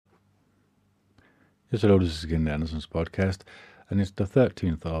Yes, hello, this is again Andersen's podcast, and it's the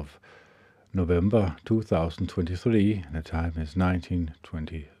 13th of November 2023. The time is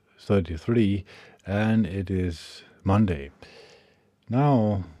 19:33, and it is Monday.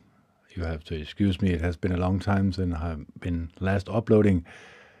 Now, you have to excuse me, it has been a long time since I've been last uploading,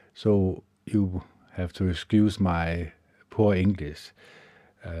 so you have to excuse my poor English.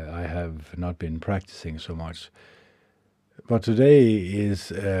 I have not been practicing so much. But today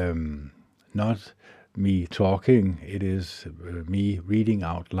is not me talking, it is me reading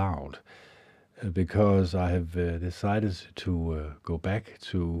out loud, because I have decided to go back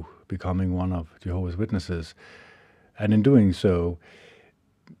to becoming one of Jehovah's Witnesses. And in doing so,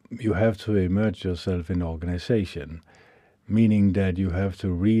 you have to immerse yourself in organization, meaning that you have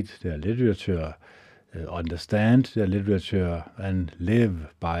to read their literature, understand their literature, and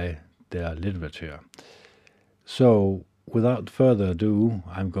live by their literature. So, without further ado,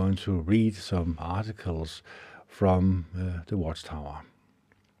 I'm going to read some articles from the Watchtower.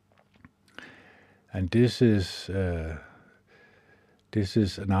 And this is an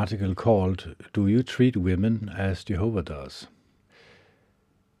article called, "Do You Treat Women as Jehovah Does?"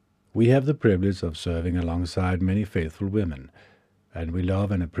 We have the privilege of serving alongside many faithful women, and we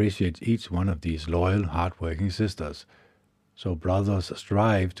love and appreciate each one of these loyal, hard-working sisters. So brothers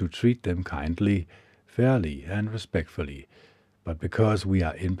strive to treat them kindly, fairly, and respectfully. But because we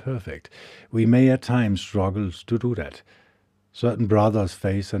are imperfect, we may at times struggle to do that. Certain brothers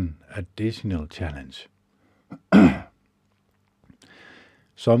face an additional challenge.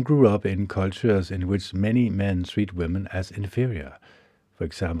 Some grew up in cultures in which many men treat women as inferior. For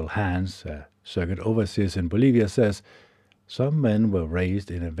example, Hans, a circuit overseer in Bolivia, says, "Some men were raised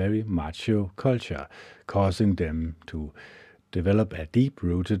in a very macho culture, causing them to develop a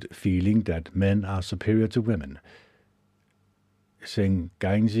deep-rooted feeling that men are superior to women." Sing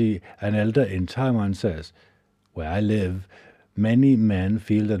Gangji, an elder in Taiwan, says, "Where I live, many men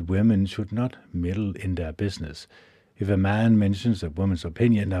feel that women should not meddle in their business. If a man mentions a woman's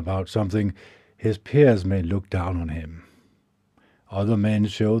opinion about something, his peers may look down on him. Other men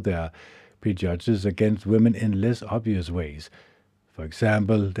show their prejudices against women in less obvious ways. For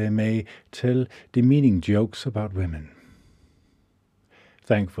example, they may tell demeaning jokes about women."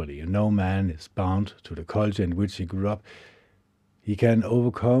 Thankfully, no man is bound to the culture in which he grew up. He can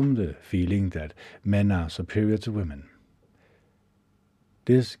overcome the feeling that men are superior to women.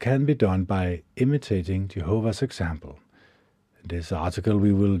 This can be done by imitating Jehovah's example. In this article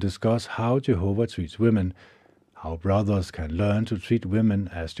we will discuss how Jehovah treats women, how brothers can learn to treat women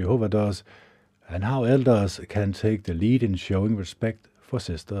as Jehovah does, and how elders can take the lead in showing respect for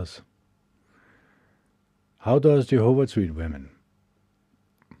sisters. How does Jehovah treat women?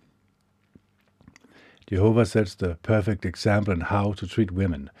 Jehovah sets the perfect example in how to treat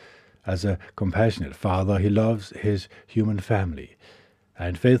women. As a compassionate father, he loves his human family,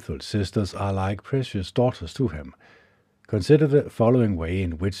 and faithful sisters are like precious daughters to him. Consider the following way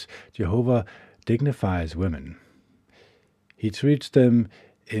in which Jehovah dignifies women. He treats them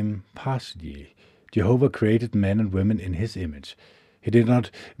impartially. Jehovah created men and women in his image. He did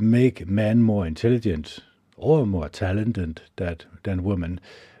not make men more intelligent or more talented than women,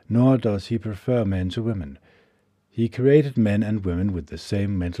 nor does he prefer men to women. He created men and women with the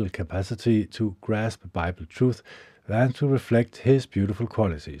same mental capacity to grasp Bible truth and to reflect his beautiful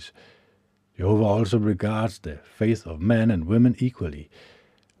qualities. Jehovah also regards the faith of men and women equally,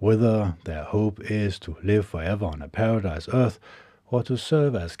 whether their hope is to live forever on a paradise earth or to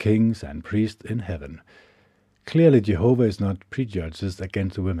serve as kings and priests in heaven. Clearly, Jehovah is not prejudiced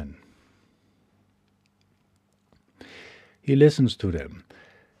against women. He listens to them.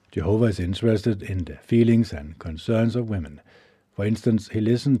 Jehovah is interested in the feelings and concerns of women. For instance, he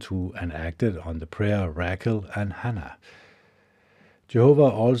listened to and acted on the prayer of Rachel and Hannah.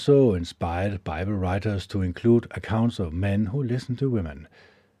 Jehovah also inspired Bible writers to include accounts of men who listened to women.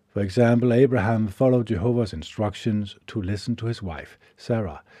 For example, Abraham followed Jehovah's instructions to listen to his wife,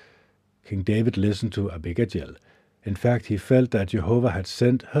 Sarah. King David listened to Abigail. In fact, he felt that Jehovah had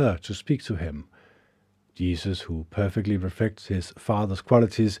sent her to speak to him. Jesus, who perfectly reflects his Father's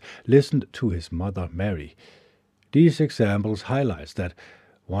qualities, listened to his mother Mary. These examples highlight that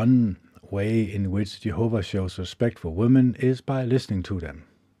one way in which Jehovah shows respect for women is by listening to them.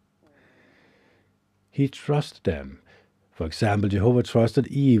 He trusts them. For example, Jehovah trusted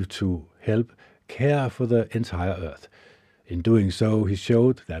Eve to help care for the entire earth. In doing so, he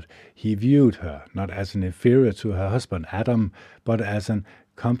showed that he viewed her not as an inferior to her husband Adam, but as an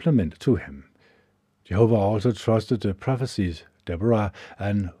complement to him. Jehovah also trusted the prophecies Deborah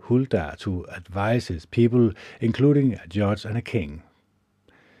and Huldah to advise his people, including a judge and a king.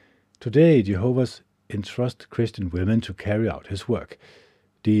 Today, Jehovah's entrust Christian women to carry out his work.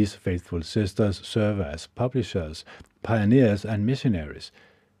 These faithful sisters serve as publishers, pioneers, and missionaries.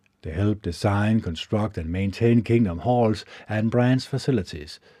 They help design, construct, and maintain kingdom halls and branch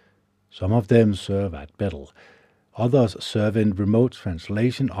facilities. Some of them serve at Bethel. Others serve in remote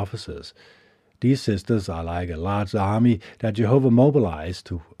translation offices. These sisters are like a large army that Jehovah mobilized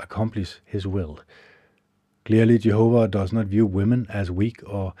to accomplish his will. Clearly, Jehovah does not view women as weak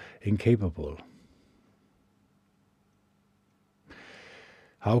or incapable.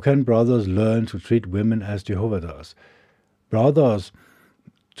 How can brothers learn to treat women as Jehovah does? Brothers,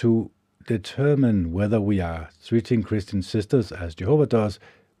 to determine whether we are treating Christian sisters as Jehovah does,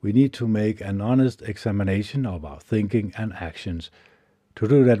 we need to make an honest examination of our thinking and actions. To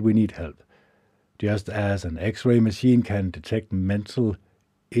do that, we need help. Just as an X-ray machine can detect mental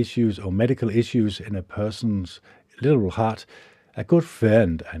issues or medical issues in a person's literal heart, a good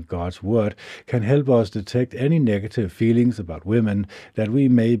friend and God's Word can help us detect any negative feelings about women that we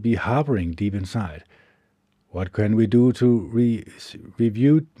may be harboring deep inside. What can we do to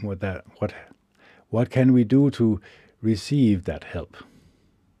What can we do to receive that help?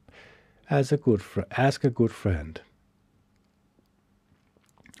 Ask a good friend.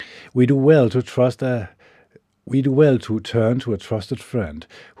 We do well to turn to a trusted friend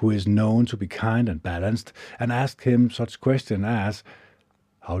who is known to be kind and balanced and ask him such questions as,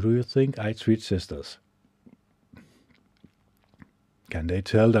 "How do you think I treat sisters? Can they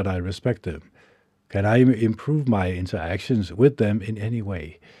tell that I respect them? Can I improve my interactions with them in any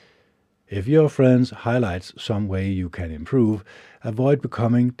way?" If your friend highlights some way you can improve, avoid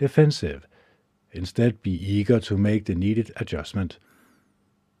becoming defensive. Instead, be eager to make the needed adjustment.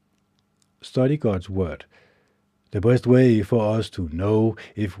 Study God's Word. The best way for us to know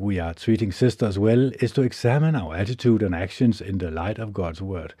if we are treating sisters well is to examine our attitude and actions in the light of God's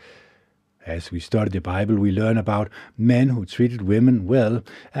Word. As we study the Bible, we learn about men who treated women well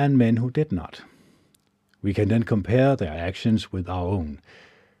and men who did not. We can then compare their actions with our own.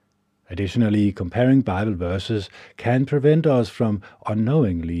 Additionally, comparing Bible verses can prevent us from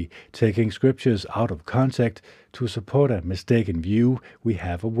unknowingly taking scriptures out of context to support a mistaken view we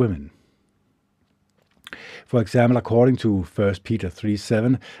have of women. For example, according to 1 Peter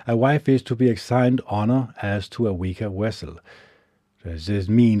 3:7, a wife is to be assigned honor as to a weaker vessel. Does this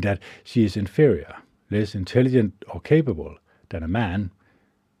mean that she is inferior, less intelligent or capable than a man?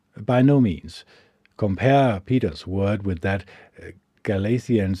 By no means. Compare Peter's word with that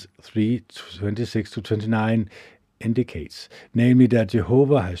Galatians 3:26-29 indicates, namely that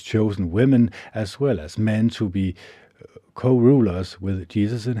Jehovah has chosen women as well as men to be co-rulers with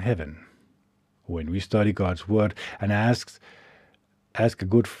Jesus in heaven. When we study God's Word and ask a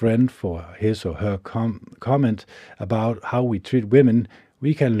good friend for his or her comment about how we treat women,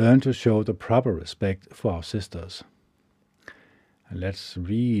 we can learn to show the proper respect for our sisters. And let's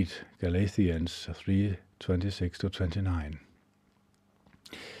read Galatians 3:26-29.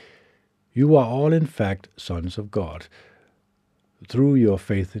 You are all in fact sons of God, through your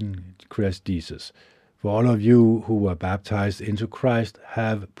faith in Christ Jesus. For all of you who were baptized into Christ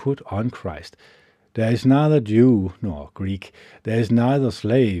have put on Christ. There is neither Jew nor Greek, there is neither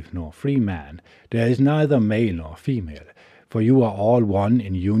slave nor free man, there is neither male nor female, for you are all one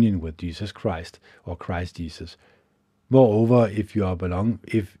in union with Jesus Christ, or Christ Jesus. Moreover, if you belong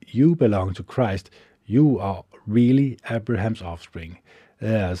to Christ, you are really Abraham's offspring,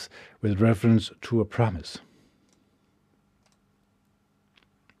 heirs with reference to a promise.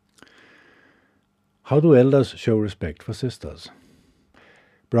 How do elders show respect for sisters?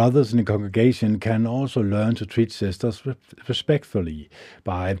 Brothers in the congregation can also learn to treat sisters respectfully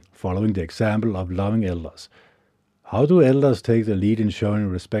by following the example of loving elders. How do elders take the lead in showing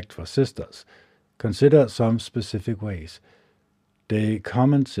respect for sisters? Consider some specific ways. They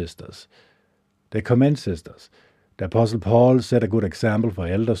commend sisters. The Apostle Paul set a good example for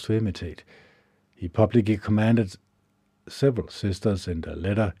elders to imitate. He publicly commended several sisters in the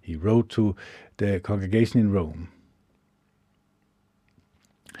letter he wrote to the congregation in Rome.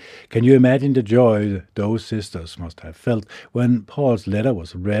 Can you imagine the joy those sisters must have felt when Paul's letter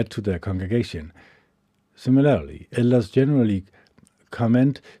was read to their congregation? Similarly, elders generally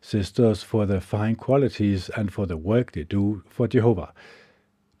commend sisters for their fine qualities and for the work they do for Jehovah.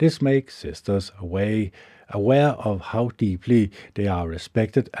 This makes sisters aware of how deeply they are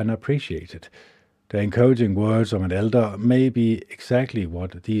respected and appreciated. The encouraging words of an elder may be exactly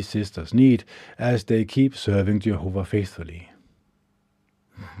what these sisters need as they keep serving Jehovah faithfully.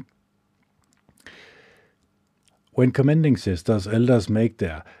 When commending sisters, elders make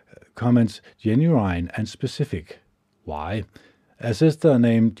their comments genuine and specific. Why? A sister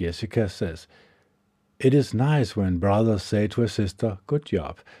named Jessica says, It is nice when brothers say to a sister, "Good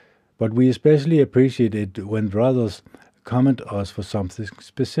job," but we especially appreciate it when brothers comment us for something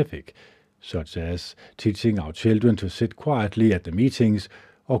specific, such as teaching our children to sit quietly at the meetings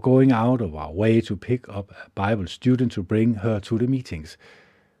or going out of our way to pick up a Bible student to bring her to the meetings.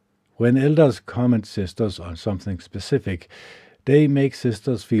 When elders comment sisters on something specific, they make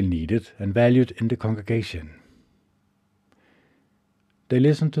sisters feel needed and valued in the congregation. They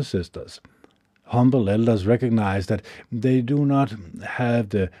listen to sisters. Humble elders recognize that they do not have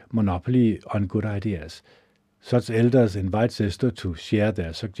the monopoly on good ideas. Such elders invite sisters to share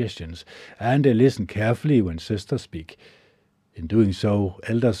their suggestions, and they listen carefully when sisters speak. In doing so,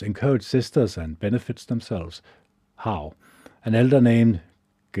 elders encourage sisters and benefits themselves. How? An elder named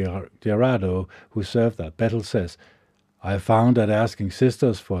Gerardo, who served at Bethel, says, "I have found that asking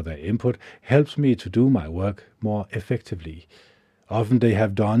sisters for their input helps me to do my work more effectively. Often they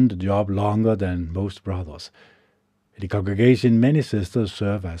have done the job longer than most brothers. In the congregation, many sisters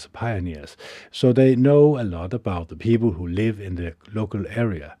serve as pioneers, so they know a lot about the people who live in the local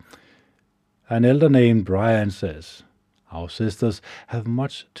area." An elder named Brian says, "Our sisters have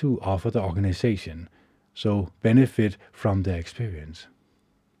much to offer the organization, so benefit from their experience."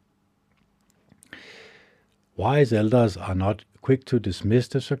 Wise elders are not quick to dismiss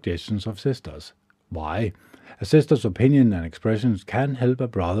the suggestions of sisters. Why? A sister's opinion and expressions can help a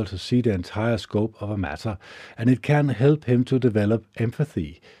brother to see the entire scope of a matter, and it can help him to develop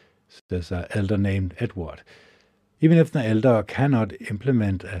empathy, says an elder named Edward. Even if the elder cannot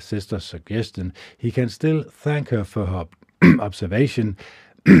implement a sister's suggestion, he can still thank her for her observation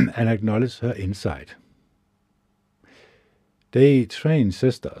and acknowledge her insight. They train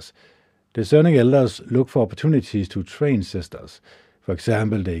sisters. Discerning elders look for opportunities to train sisters. For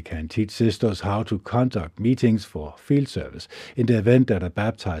example, they can teach sisters how to conduct meetings for field service in the event that a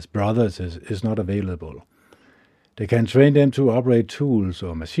baptized brother is not available. They can train them to operate tools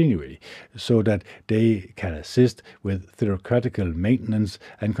or machinery so that they can assist with theoretical maintenance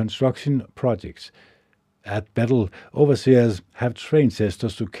and construction projects. At Bethel, overseers have trained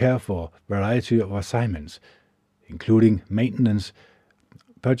sisters to care for a variety of assignments, including maintenance,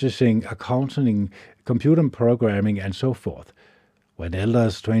 purchasing, accounting, computer programming, and so forth. When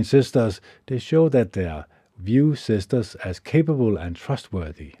elders train sisters, they show that they view sisters as capable and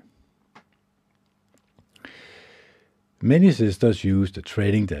trustworthy. Many sisters use the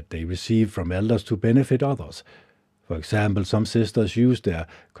training that they receive from elders to benefit others. For example, some sisters use their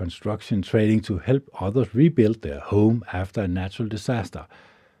construction training to help others rebuild their home after a natural disaster.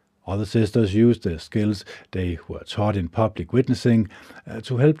 Other sisters use the skills they were taught in public witnessing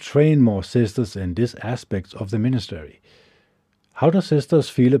to help train more sisters in this aspect of the ministry. How do sisters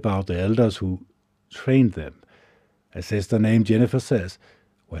feel about the elders who trained them? A sister named Jennifer says,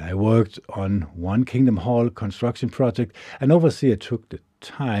 "When I worked on one Kingdom Hall construction project, an overseer took the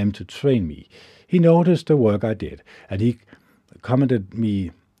time to train me. He noticed the work I did, and he commended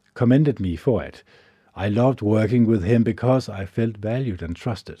me for it. I loved working with him because I felt valued and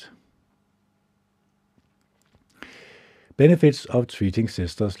trusted." Benefits of treating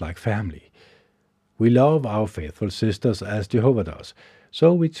sisters like family. We love our faithful sisters as Jehovah does,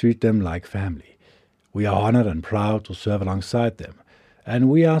 so we treat them like family. We are honored and proud to serve alongside them, and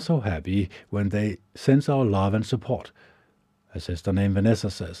we are so happy when they sense our love and support. A sister named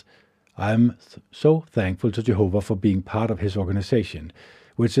Vanessa says, "I am so thankful to Jehovah for being part of his organization,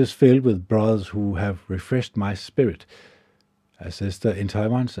 which is filled with brothers who have refreshed my spirit." A sister in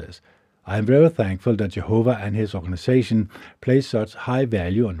Taiwan says, "I am very thankful that Jehovah and his organization place such high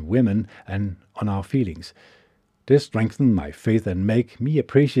value on women and on our feelings. This strengthens my faith and make me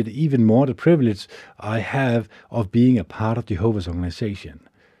appreciate even more the privilege I have of being a part of Jehovah's organization."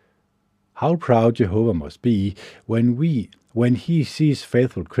 How proud Jehovah must be when he sees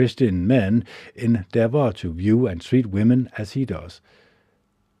faithful Christian men endeavor to view and treat women as he does.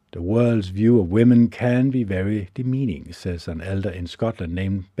 The world's view of women can be very demeaning, says an elder in Scotland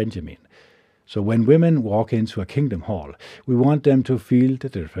named Benjamin. So when women walk into a kingdom hall, we want them to feel the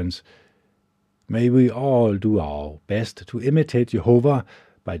difference. May we all do our best to imitate Jehovah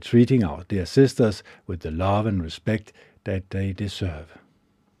by treating our dear sisters with the love and respect that they deserve.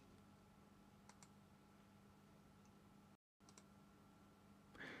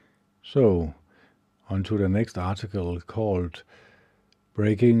 So, on to the next article called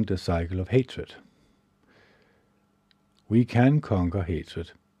Breaking the Cycle of Hatred. We can conquer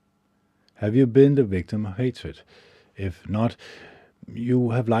hatred. Have you been the victim of hatred? If not,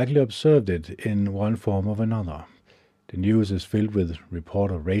 you have likely observed it in one form or another. The news is filled with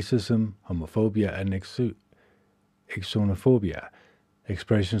reports of racism, homophobia, and xenophobia.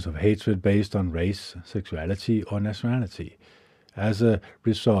 expressions of hatred based on race, sexuality, or nationality. As a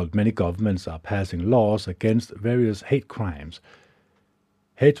result, many governments are passing laws against various hate crimes.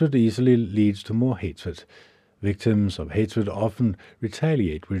 Hatred easily leads to more hatred. Victims of hatred often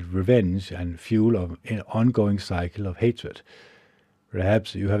retaliate with revenge and fuel an ongoing cycle of hatred.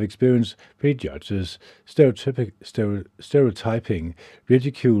 Perhaps you have experienced prejudices, stereotyping,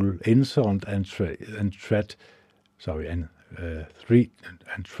 ridicule, insult, and threat.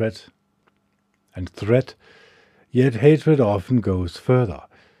 Yet hatred often goes further.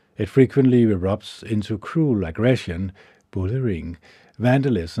 It frequently erupts into cruel aggression, bullying,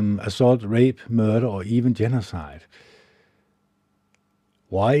 vandalism, assault, rape, murder, or even genocide.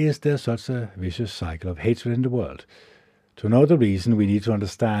 Why is there such a vicious cycle of hatred in the world? To know the reason, we need to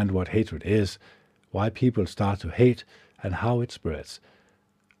understand what hatred is, why people start to hate, and how it spreads.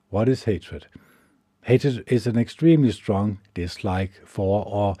 What is hatred? Hatred is an extremely strong dislike for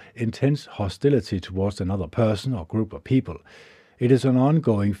or intense hostility towards another person or group of people. It is an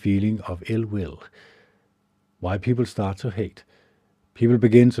ongoing feeling of ill will. Why people start to hate? People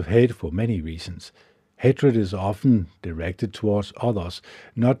begin to hate for many reasons. Hatred is often directed towards others,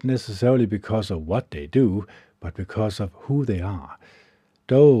 not necessarily because of what they do, but because of who they are.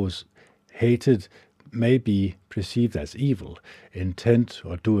 Those hated may be perceived as evil, intent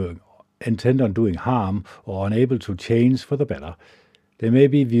on doing harm, or unable to change for the better. They may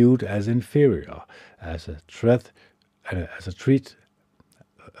be viewed as inferior, as a threat,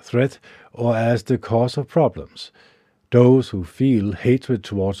 or as the cause of problems. Those who feel hatred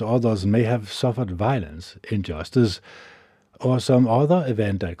towards others may have suffered violence, injustice, or some other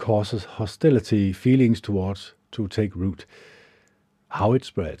event that causes hostility feelings to take root. How it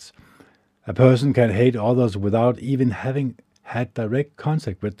spreads. A person can hate others without even having had direct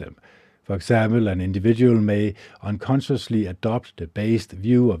contact with them. For example, an individual may unconsciously adopt the based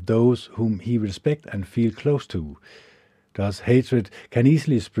view of those whom he respects and feels close to. Thus, hatred can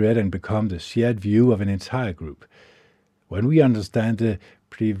easily spread and become the shared view of an entire group. When we understand the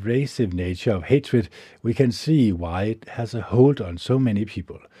pervasive nature of hatred, we can see why it has a hold on so many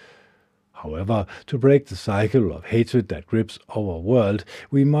people. However, to break the cycle of hatred that grips our world,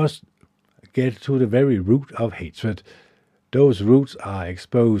 we must get to the very root of hatred. Those roots are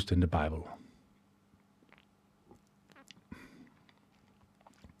exposed in the Bible.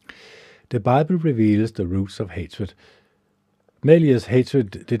 The Bible reveals the roots of hatred. Melius'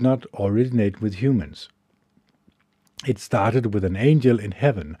 hatred did not originate with humans. It started with an angel in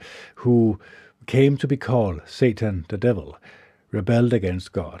heaven who came to be called Satan, the devil, rebelled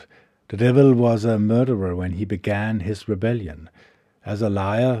against God. The devil was a murderer when he began his rebellion. As a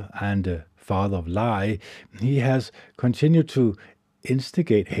liar and a father of lie, he has continued to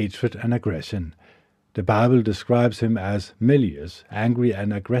instigate hatred and aggression. The Bible describes him as Melius, angry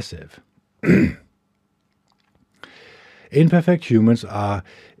and aggressive. Imperfect humans are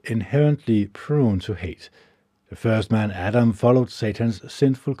inherently prone to hate. The first man, Adam, followed Satan's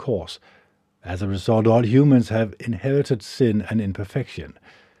sinful course. As a result, all humans have inherited sin and imperfection.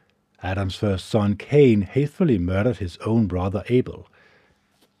 Adam's first son, Cain, hatefully murdered his own brother Abel.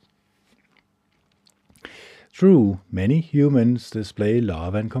 True, many humans display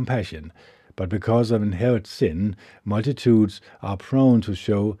love and compassion, but because of inherent sin, multitudes are prone to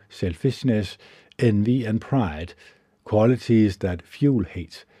show selfishness, envy, and pride, qualities that fuel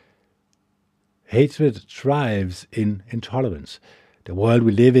hate. Hatred thrives in intolerance. The world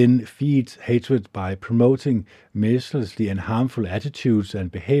we live in feeds hatred by promoting mercilessly and harmful attitudes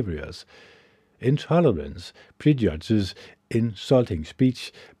and behaviors. Intolerance, prejudices, insulting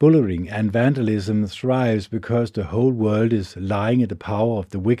speech, bullying, and vandalism thrives because the whole world is lying in the power of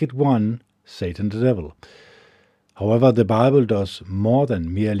the wicked one, Satan the devil. However, the Bible does more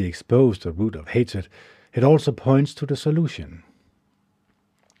than merely expose the root of hatred. It also points to the solution.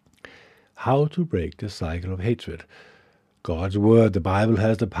 How to break the cycle of hatred. God's Word, the Bible,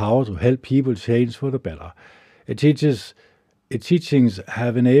 has the power to help people change for the better. Its teachings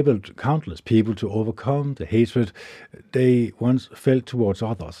have enabled countless people to overcome the hatred they once felt towards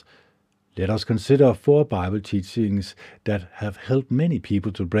others. Let us consider 4 Bible teachings that have helped many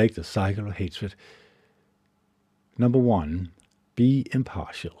people to break the cycle of hatred. Number 1. Be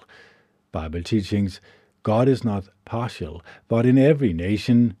impartial. Bible teachings. God is not partial, but in every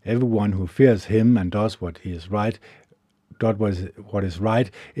nation, everyone who fears him and does what is right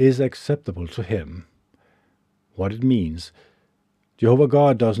is acceptable to him. What it means. Jehovah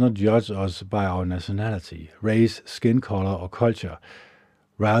God does not judge us by our nationality, race, skin color, or culture.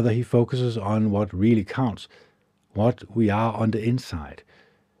 Rather, he focuses on what really counts, what we are on the inside.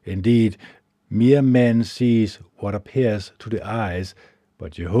 Indeed, mere man sees what appears to the eyes,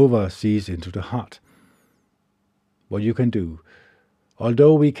 but Jehovah sees into the heart. What you can do.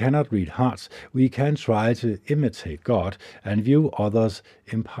 Although we cannot read hearts, we can try to imitate God and view others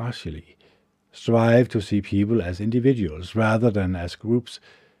impartially. Strive to see people as individuals rather than as groups.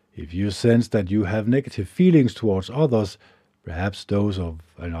 If you sense that you have negative feelings towards others, perhaps those of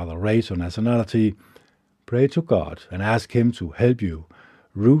another race or nationality, pray to God and ask Him to help you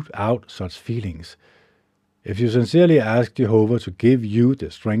root out such feelings. If you sincerely ask Jehovah to give you the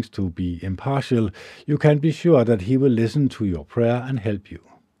strength to be impartial, you can be sure that He will listen to your prayer and help you.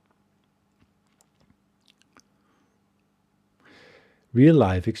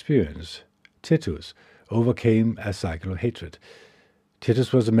 Real-life experience. Titus overcame a cycle of hatred.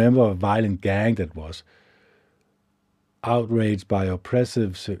 Titus was a member of a violent gang that was outraged by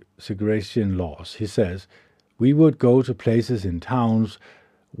oppressive segregation laws. He says, "We would go to places in towns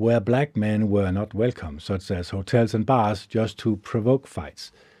where black men were not welcome, such as hotels and bars, just to provoke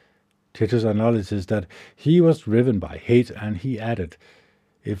fights." Titus acknowledges that he was driven by hate, and he added,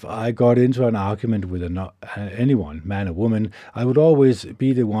 "If I got into an argument with anyone, man or woman, I would always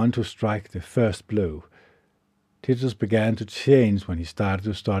be the one to strike the first blow." Titus began to change when he started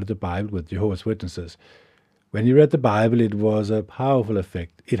to study the Bible with Jehovah's Witnesses. When he read the Bible, it has a powerful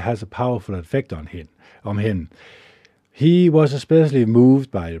effect on him. He was especially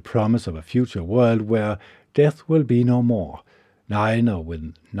moved by the promise of a future world where death will be no more. Neither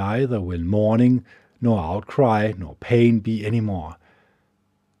will mourning, nor outcry, nor pain be any more.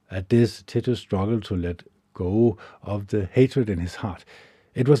 At this, Titus struggled to let go of the hatred in his heart.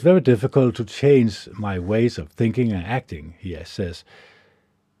 "It was very difficult to change my ways of thinking and acting," he says.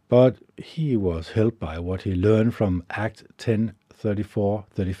 But he was helped by what he learned from Acts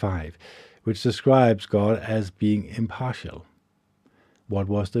 10:34-35, which describes God as being impartial. What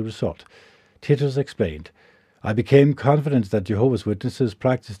was the result? Titus explained, "I became confident that Jehovah's Witnesses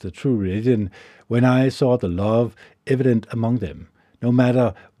practiced the true religion when I saw the love evident among them, no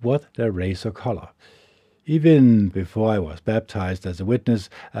matter what their race or color. Even before I was baptized as a witness,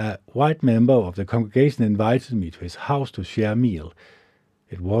 a white member of the congregation invited me to his house to share a meal.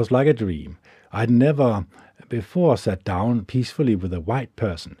 It was like a dream. I'd never before sat down peacefully with a white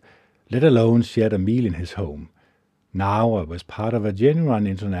person, let alone shared a meal in his home. Now I was part of a genuine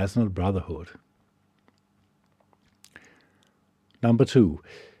international brotherhood." Number 2.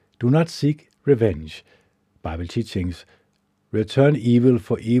 Do not seek revenge. Bible teachings. Return evil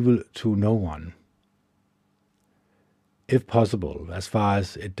for evil to no one. If possible, as far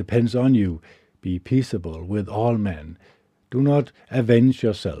as it depends on you, be peaceable with all men. Do not avenge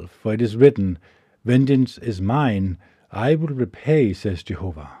yourself, for it is written, "Vengeance is mine, I will repay, says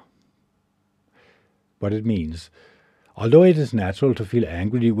Jehovah." What it means. Although it is natural to feel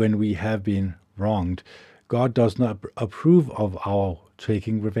angry when we have been wronged, God does not approve of our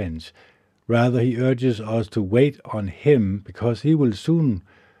taking revenge. Rather, He urges us to wait on Him, because He will soon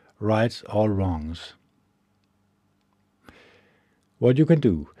right all wrongs. What you can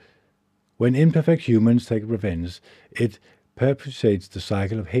do. When imperfect humans take revenge, it perpetuates the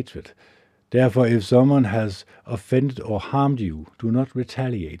cycle of hatred. Therefore, if someone has offended or harmed you, do not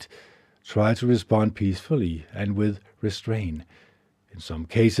retaliate. Try to respond peacefully and with restraint. In some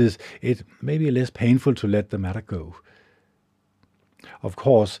cases, it may be less painful to let the matter go. Of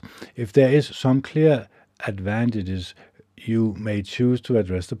course, if there is some clear advantages, you may choose to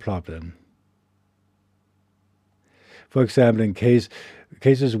address the problem. For example, in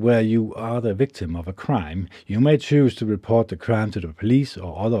cases where you are the victim of a crime, you may choose to report the crime to the police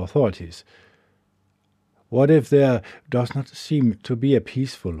or other authorities. What if there does not seem to be a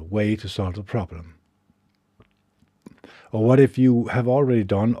peaceful way to solve the problem? Or what if you have already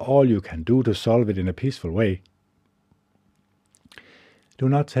done all you can do to solve it in a peaceful way? Do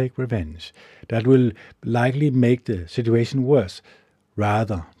not take revenge. That will likely make the situation worse.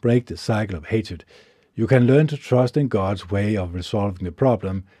 Rather, break the cycle of hatred. You can learn to trust in God's way of resolving the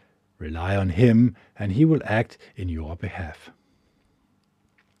problem. Rely on Him, and He will act in your behalf.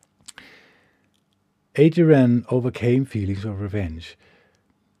 Adrian overcame feelings of revenge.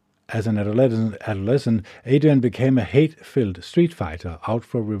 As an adolescent, Adrian became a hate-filled street fighter out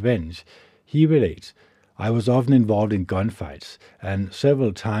for revenge. He relates, "I was often involved in gunfights, and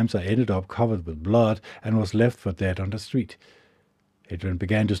several times I ended up covered with blood and was left for dead on the street." Adrian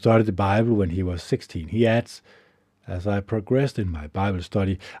began to study the Bible when he was 16. He adds, "As I progressed in my Bible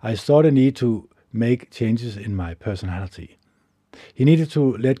study, I saw the need to make changes in my personality." He needed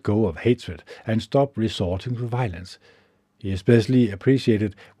to let go of hatred and stop resorting to violence. He especially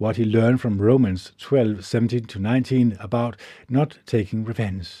appreciated what he learned from Romans 12:17-19 about not taking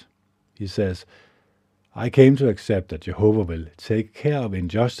revenge. He says, I came to accept that Jehovah will take care of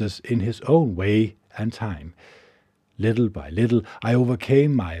injustice in his own way and time. Little by little, I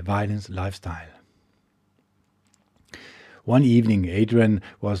overcame my violent lifestyle. One evening, Adrian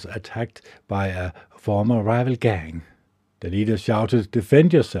was attacked by a former rival gang. The leader shouted,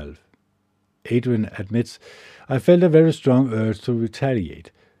 "Defend yourself!" Adrian admits, "I felt a very strong urge to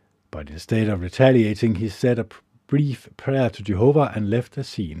retaliate. But instead of retaliating, he said a brief prayer to Jehovah and left the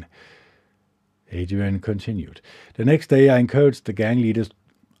scene." Adrian continued, "The next day I encountered the gang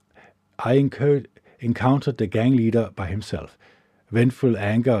leader by himself. Vengeful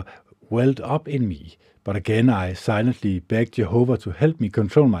anger welled up in me, but again I silently begged Jehovah to help me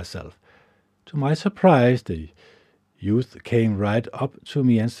control myself. To my surprise, the youth came right up to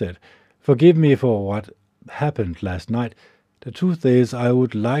me and said, 'Forgive me for what happened last night. The truth is, I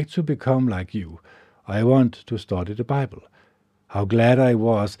would like to become like you. I want to study the Bible.' How glad I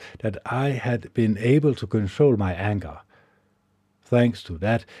was that I had been able to control my anger. Thanks to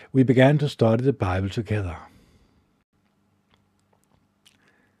that, we began to study the Bible together."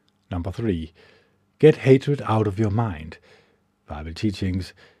 Number 3. Get hatred out of your mind. Bible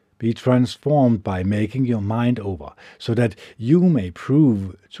teachings. Be transformed by making your mind over, so that you may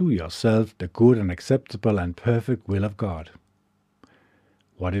prove to yourself the good and acceptable and perfect will of God.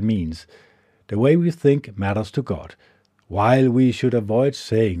 What it means. The way we think matters to God. While we should avoid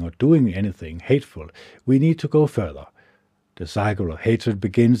saying or doing anything hateful, we need to go further. The cycle of hatred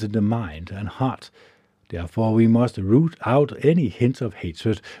begins in the mind and heart. Therefore, we must root out any hint of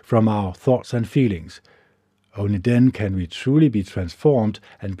hatred from our thoughts and feelings. Only then can we truly be transformed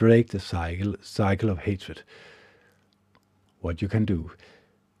and break the cycle of hatred. What you can do.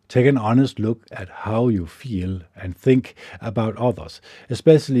 Take an honest look at how you feel and think about others,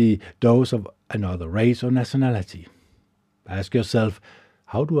 especially those of another race or nationality. Ask yourself,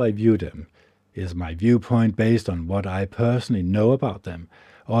 how do I view them? Is my viewpoint based on what I personally know about them,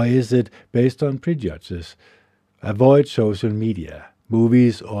 or is it based on prejudices? Avoid social media,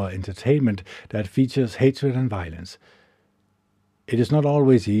 movies, or entertainment that features hatred and violence. It is not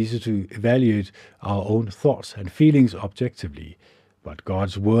always easy to evaluate our own thoughts and feelings objectively, but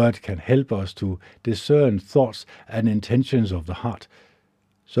God's Word can help us to discern thoughts and intentions of the heart.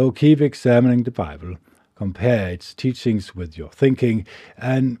 So keep examining the Bible, compare its teachings with your thinking,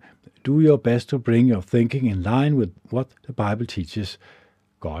 and do your best to bring your thinking in line with what the Bible teaches.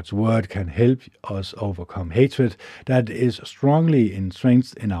 God's Word can help us overcome hatred that is strongly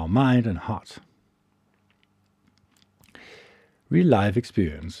entrenched in our mind and heart. Real life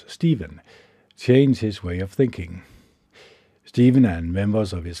experience. Stephen changed his way of thinking. Stephen and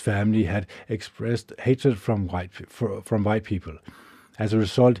members of his family had expressed hatred from white people. As a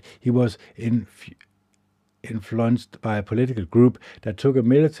result, he was influenced by a political group that took a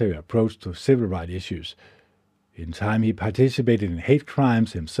military approach to civil rights issues. In time, he participated in hate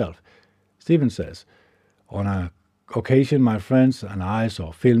crimes himself. Stephen says, "On an occasion, my friends and I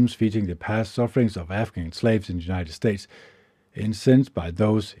saw films featuring the past sufferings of African slaves in the United States. Incensed by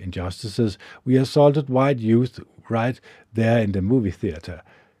those injustices, we assaulted white youth right there in the movie theater.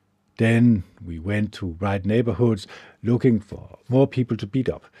 Then we went to white neighborhoods looking for more people to beat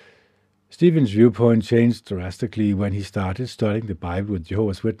up." Stephen's viewpoint changed drastically when he started studying the Bible with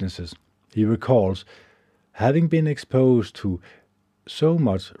Jehovah's Witnesses. He recalls, "Having been exposed to so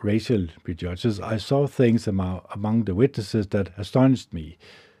much racial prejudice, I saw things among the witnesses that astonished me.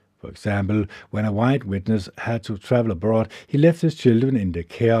 For example, when a white witness had to travel abroad, he left his children in the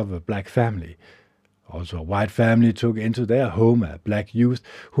care of a black family. Also, a white family took into their home a black youth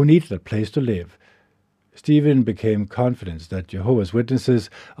who needed a place to live. Stephen became confident that Jehovah's Witnesses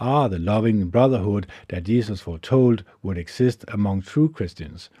are the loving brotherhood that Jesus foretold would exist among true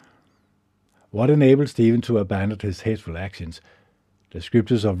Christians." What enabled Stephen to abandon his hateful actions? The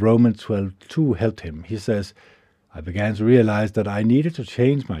scriptures of Romans 12:2 helped him. He says, "I began to realize that I needed to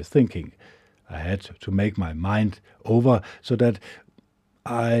change my thinking. I had to make my mind over so that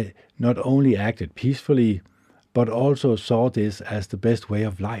I not only acted peacefully, but also saw this as the best way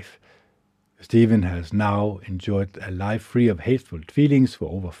of life." Stephen has now enjoyed a life free of hateful feelings for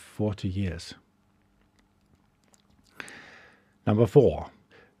over 40 years. Number 4.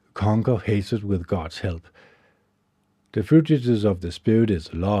 Conquer hatred with God's help. The fruits of the Spirit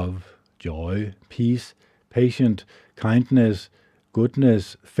is love, joy, peace, patience, kindness,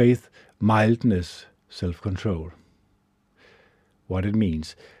 goodness, faith, mildness, self-control. What it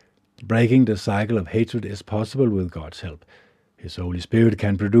means. Breaking the cycle of hatred is possible with God's help. His Holy Spirit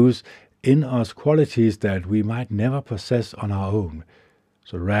can produce in us qualities that we might never possess on our own.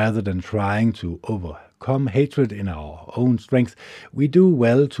 So rather than trying to overcome hatred in our own strength, we do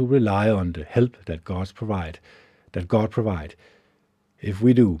well to rely on the help that God provide. If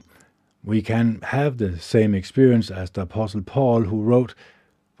we do, we can have the same experience as the Apostle Paul, who wrote,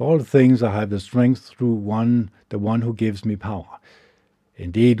 "For all things I have the strength through the one who gives me power."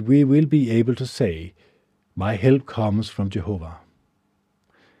 Indeed, we will be able to say, "My help comes from Jehovah."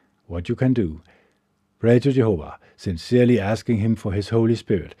 What you can do: pray to Jehovah, sincerely asking him for his Holy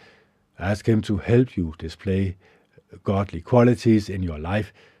Spirit. Ask him to help you display godly qualities in your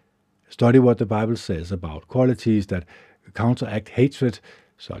life. Study what the Bible says about qualities that counteract hatred,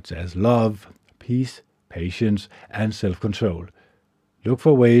 such as love, peace, patience, and self-control. Look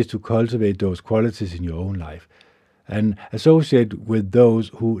for ways to cultivate those qualities in your own life, and associate with those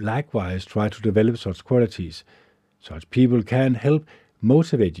who likewise try to develop such qualities. Such people can help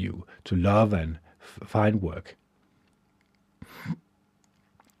motivate you to love and find work.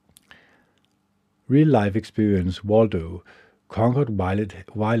 Real-life experience: Waldo conquered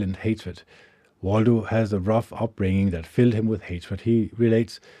violent hatred. Waldo has a rough upbringing that filled him with hatred. He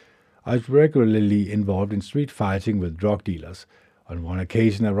relates, "I was regularly involved in street fighting with drug dealers. On one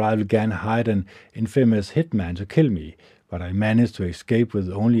occasion, a rival gang hired an infamous hitman to kill me, but I managed to escape with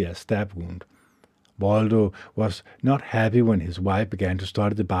only a stab wound." Waldo was not happy when his wife began to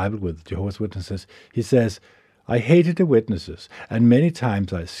study the Bible with Jehovah's Witnesses. He says, "I hated the witnesses, and many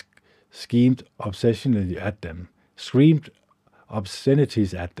times I screamed obscenities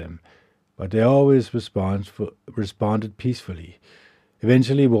at them, but they always responded peacefully."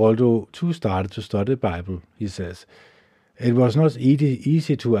 Eventually, Waldo too started to study the Bible. He says, "It was not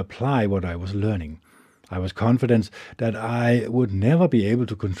easy to apply what I was learning. I was confident that I would never be able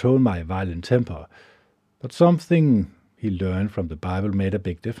to control my violent temper. But something he learned from the Bible made a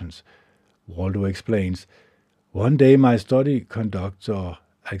big difference." Waldo explains, "One day my study conductor,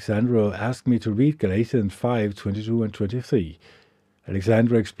 Alexandra, asked me to read Galatians 5:22 and 23.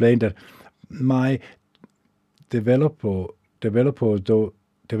 Alexandra explained that my developing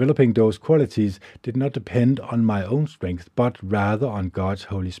those qualities did not depend on my own strength, but rather on God's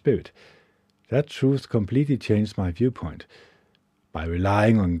Holy Spirit. That truth completely changed my viewpoint. By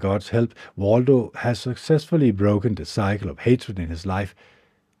relying on God's help, Waldo has successfully broken the cycle of hatred in his life.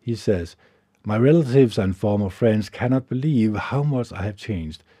 He says, "My relatives and former friends cannot believe how much I have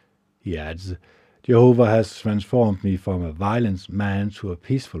changed." He adds, "Jehovah has transformed me from a violent man to a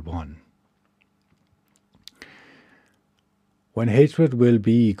peaceful one." When hatred will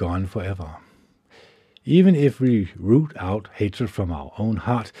be gone forever. Even if we root out hatred from our own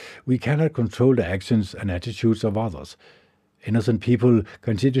heart, we cannot control the actions and attitudes of others. Innocent people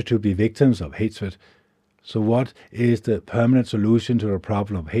continue to be victims of hatred. So what is the permanent solution to the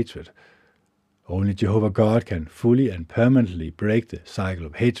problem of hatred? Only Jehovah God can fully and permanently break the cycle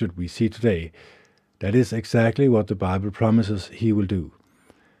of hatred we see today. That is exactly what the Bible promises he will do.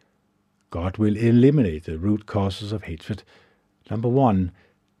 God will eliminate the root causes of hatred. Number 1,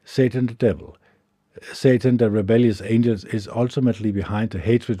 Satan the devil. Satan, the rebellious angel, is ultimately behind the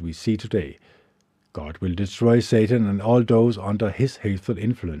hatred we see today. God will destroy Satan and all those under his hateful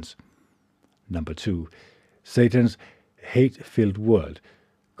influence. Number 2, Satan's hate-filled world.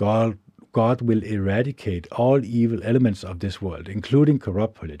 God will eradicate all evil elements of this world, including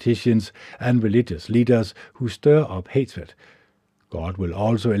corrupt politicians and religious leaders who stir up hatred. God will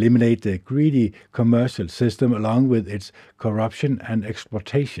also eliminate the greedy commercial system along with its corruption and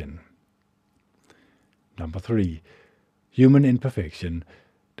exploitation. Number 3, human imperfection.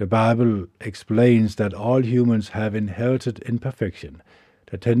 The Bible explains that all humans have inherited imperfection,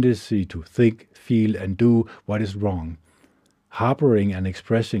 the tendency to think, feel, and do what is wrong. Harboring and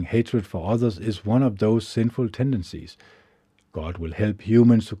expressing hatred for others is one of those sinful tendencies. God will help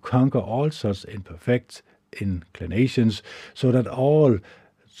humans to conquer all such imperfect inclinations so that all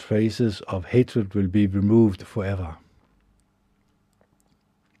traces of hatred will be removed forever.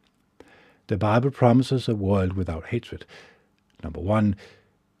 The Bible promises a world without hatred. Number 1,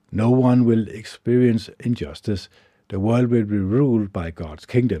 no one will experience injustice. The world will be ruled by God's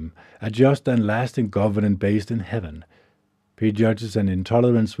kingdom, a just and lasting government based in heaven. Prejudice and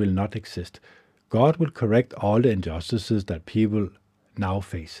intolerance will not exist. God will correct all the injustices that people now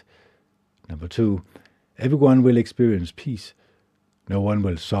face. Number 2, everyone will experience peace. No one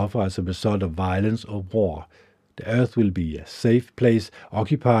will suffer as a result of violence or war. The earth will be a safe place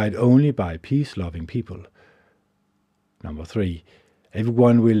occupied only by peace-loving people. Number 3,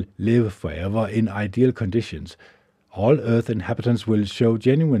 everyone will live forever in ideal conditions. All earth inhabitants will show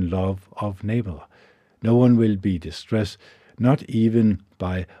genuine love of neighbor. No one will be distressed, not even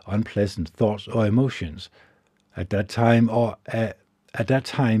by unpleasant thoughts or emotions. At that time or At that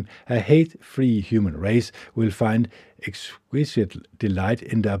time, a hate-free human race will find exquisite delight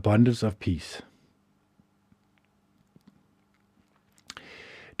in the abundance of peace.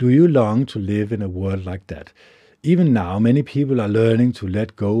 Do you long to live in a world like that? Even now, many people are learning to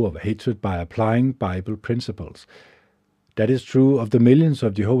let go of hatred by applying Bible principles. That is true of the millions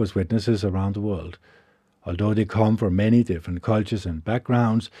of Jehovah's Witnesses around the world. Although they come from many different cultures and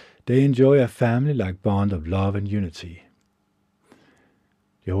backgrounds, they enjoy a family-like bond of love and unity.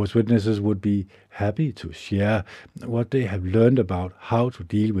 Jehovah's Witnesses would be happy to share what they have learned about how to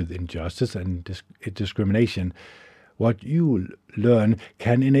deal with injustice and discrimination. What you learn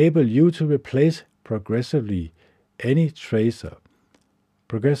can enable you to replace progressively any trace of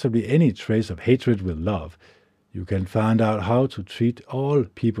hatred with love. You can find out how to treat all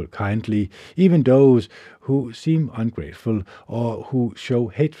people kindly, even those who seem ungrateful or who show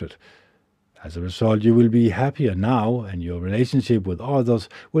hatred. As a result, you will be happier now, and your relationship with others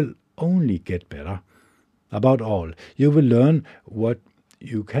will only get better. Above all, you will learn what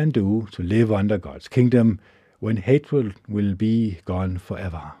you can do to live under God's kingdom when hatred will be gone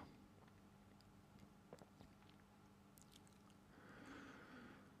forever.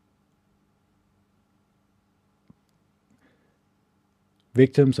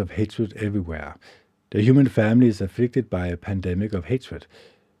 Victims of hatred everywhere. The human family is afflicted by a pandemic of hatred.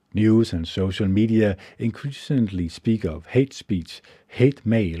 News and social media increasingly speak of hate speech, hate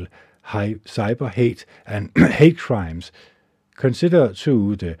mail, cyber hate, and hate crimes. Consider,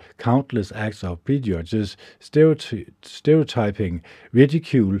 too, the countless acts of prejudice, stereotyping,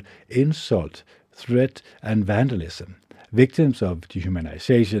 ridicule, insult, threat, and vandalism. Victims of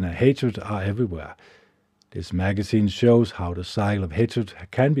dehumanization and hatred are everywhere. This magazine shows how the cycle of hatred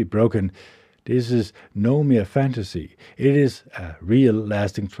can be broken. This is no mere fantasy. It is a real,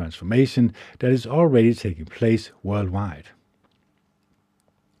 lasting transformation that is already taking place worldwide.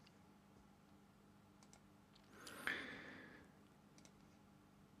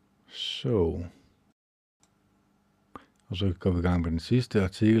 Og så går vi i gang med den sidste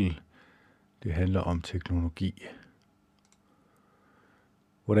artikel. Det handler om teknologi.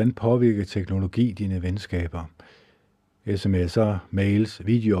 Hvordan påvirker teknologi dine venskaber? SMS'er, mails,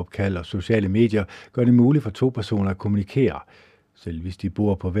 videoopkald og sociale medier gør det muligt for to personer at kommunikere, selv hvis de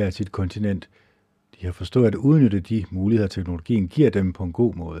bor på hver sit kontinent. De har forstået at udnytte de muligheder, teknologien giver dem på en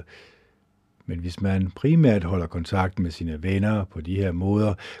god måde. Men hvis man primært holder kontakt med sine venner på de her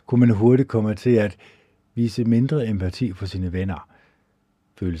måder, kunne man hurtigt komme til at vise mindre empati for sine venner,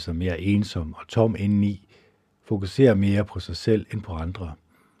 føle sig mere ensom og tom indeni, fokusere mere på sig selv end på andre.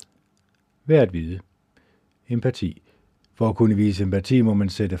 Værd at vide. Empati. For at kunne vise empati må man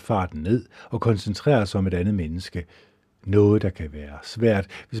sætte farten ned og koncentrere sig om et andet menneske. Noget, der kan være svært,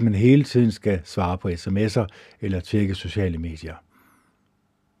 hvis man hele tiden skal svare på sms'er eller tjekke sociale medier.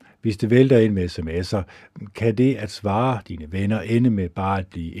 Hvis det vælter ind med sms'er, kan det at svare dine venner ende med bare at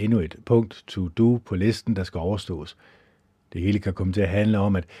blive endnu et punkt to do på listen, der skal overstås. Det hele kan komme til at handle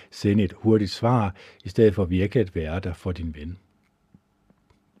om at sende et hurtigt svar, i stedet for virkelig at være der for din ven.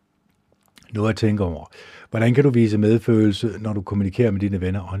 Noget at tænke over. Hvordan kan du vise medfølelse, når du kommunikerer med dine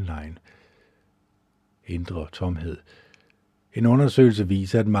venner online? Indre tomhed. En undersøgelse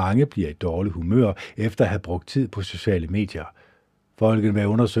viser, at mange bliver i dårlig humør efter at have brugt tid på sociale medier. Folket med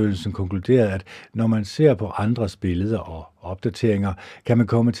undersøgelsen konkluderede, at når man ser på andres billeder og opdateringer, kan man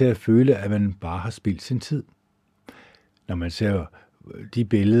komme til at føle, at man bare har spildt sin tid. Når man ser de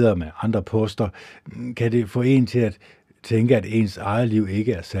billeder med andre poster, kan det få en til at tænke, at ens eget liv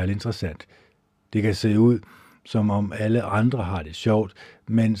ikke er særlig interessant. Det kan se ud, som om alle andre har det sjovt,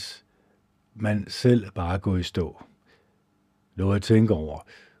 mens man selv bare går i stå. Noget at tænke over.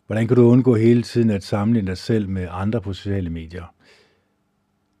 Hvordan kan du undgå hele tiden at sammenligne dig selv med andre på sociale medier?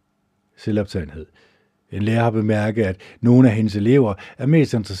 Selvoptagethed. En lærer har bemærket, at nogle af hendes elever er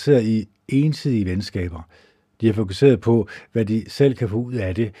mest interesseret i ensidige venskaber. De er fokuseret på, hvad de selv kan få ud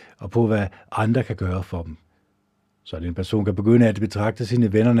af det, og på, hvad andre kan gøre for dem. Så en person kan begynde at betragte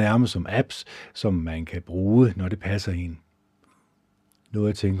sine venner nærmest som apps, som man kan bruge, når det passer en. Noget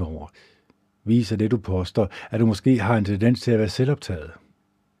at tænke over. Viser det, du poster, at du måske har en tendens til at være selvoptaget.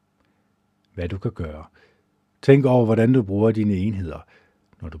 Hvad du kan gøre. Tænk over, hvordan du bruger dine enheder.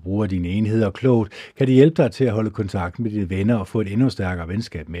 Når du bruger dine enheder klogt, kan det hjælpe dig til at holde kontakt med dine venner og få et endnu stærkere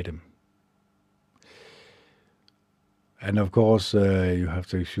venskab med dem. And of course, you have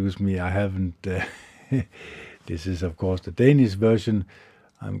to excuse me, I haven't... This is, of course, the Danish version.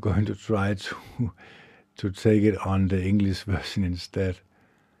 I'm going to try to take it on the English version instead.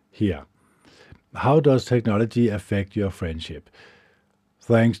 Here. How does technology affect your friendship?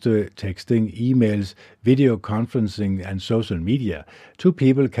 Thanks to texting, emails, video conferencing, and social media, two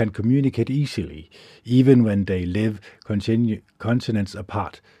people can communicate easily, even when they live continents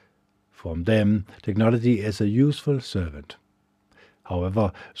apart. For them, technology is a useful servant.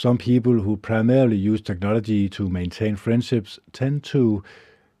 However, some people who primarily use technology to maintain friendships tend to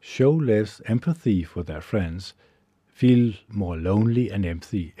show less empathy for their friends, feel more lonely and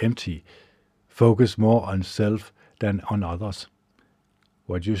empty, focus more on self than on others.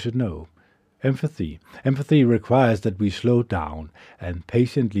 What you should know. Empathy. Empathy requires that we slow down and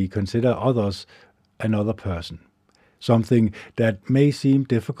patiently consider another person. Something that may seem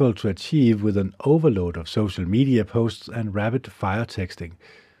difficult to achieve with an overload of social media posts and rapid-fire texting.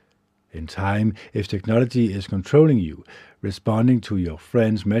 In time, if technology is controlling you, responding to your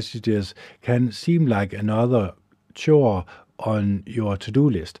friends' messages can seem like another chore on your to-do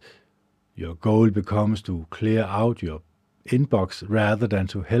list. Your goal becomes to clear out your inbox rather than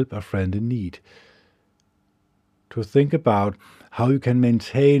to help a friend in need. To think about how you can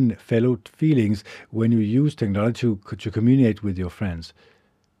maintain fellow feelings when you use technology to communicate with your friends.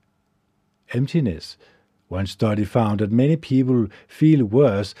 Emptiness. One study found that many people feel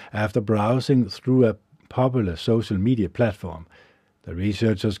worse after browsing through a popular social media platform. The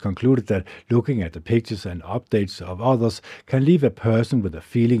researchers concluded that looking at the pictures and updates of others can leave a person with a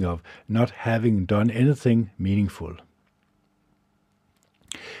feeling of not having done anything meaningful.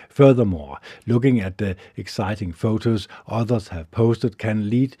 Furthermore, looking at the exciting photos others have posted can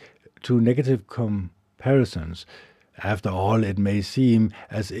lead to negative comparisons. After all, it may seem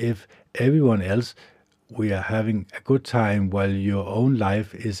as if everyone else we are having a good time while your own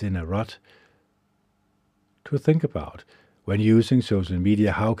life is in a rut. To think about. When using social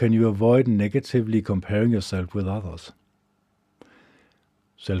media, how can you avoid negatively comparing yourself with others?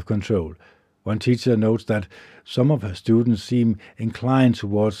 Self-control. One teacher notes that some of her students seem inclined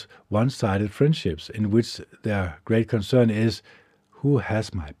towards one-sided friendships in which their great concern is, who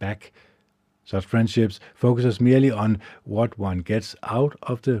has my back? Such friendships focuses merely on what one gets out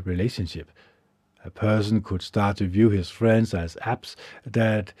of the relationship. A person could start to view his friends as apps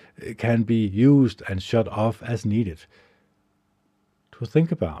that can be used and shut off as needed. To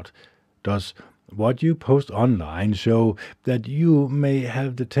think about, does what you post online show that you may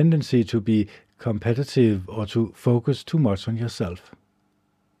have the tendency to be competitive or to focus too much on yourself?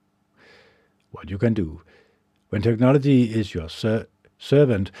 What you can do. When technology is your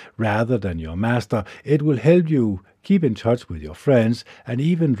servant rather than your master, it will help you keep in touch with your friends and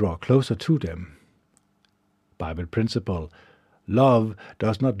even draw closer to them. Bible principle. Love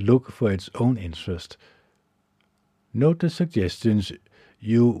does not look for its own interest. Note the suggestions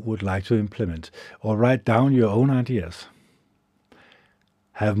you would like to implement, or write down your own ideas.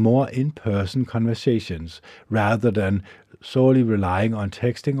 Have more in-person conversations rather than solely relying on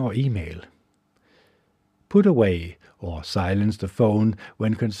texting or email. Put away or silence the phone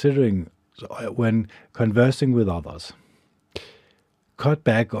when conversing with others. Cut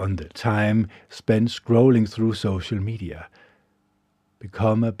back on the time spent scrolling through social media.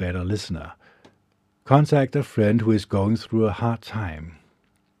 Become a better listener. Contact a friend who is going through a hard time.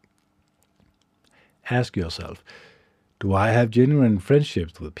 Ask yourself, do I have genuine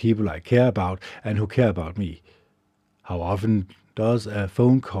friendships with people I care about and who care about me? How often does a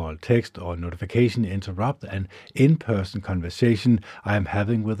phone call, text, or notification interrupt an in-person conversation I am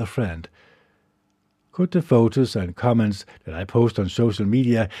having with a friend? Could the photos and comments that I post on social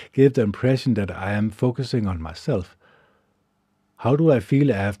media give the impression that I am focusing on myself? How do I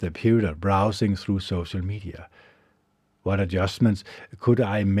feel after a period of browsing through social media? What adjustments could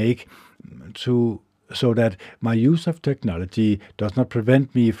I make so that my use of technology does not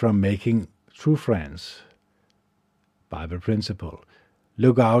prevent me from making true friends? Bible principle.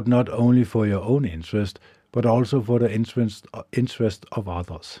 Look out not only for your own interest, but also for the interest of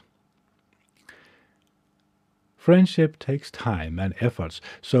others. Friendship takes time and efforts,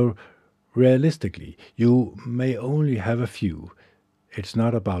 so realistically, you may only have a few. It's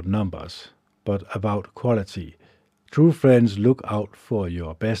not about numbers, but about quality. True friends look out for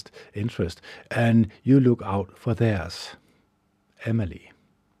your best interest, and you look out for theirs. Emily.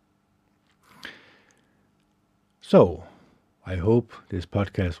 So, I hope this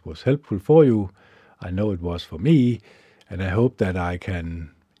podcast was helpful for you. I know it was for me, and I hope that I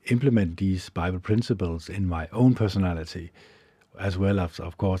can implement these Bible principles in my own personality, as well as,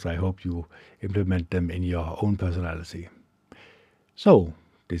 of course, I hope you implement them in your own personality. So,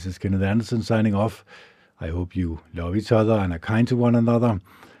 this is Kenneth Andersen signing off. I hope you love each other and are kind to one another.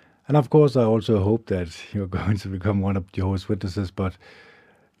 And of course, I also hope that you're going to become one of Jehovah's Witnesses. But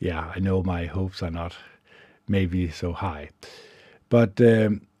yeah, I know my hopes are not maybe so high. But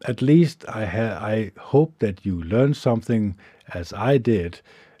at least I hope that you learned something as I did,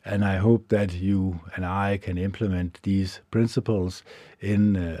 and I hope that you and I can implement these principles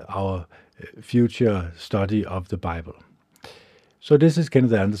in our future study of the Bible. So this is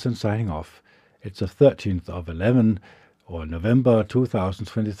Kenneth Andersen signing off. It's the 13th of 11, or November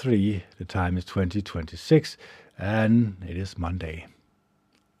 2023. The time is 2026, and it is Monday.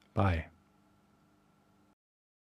 Bye.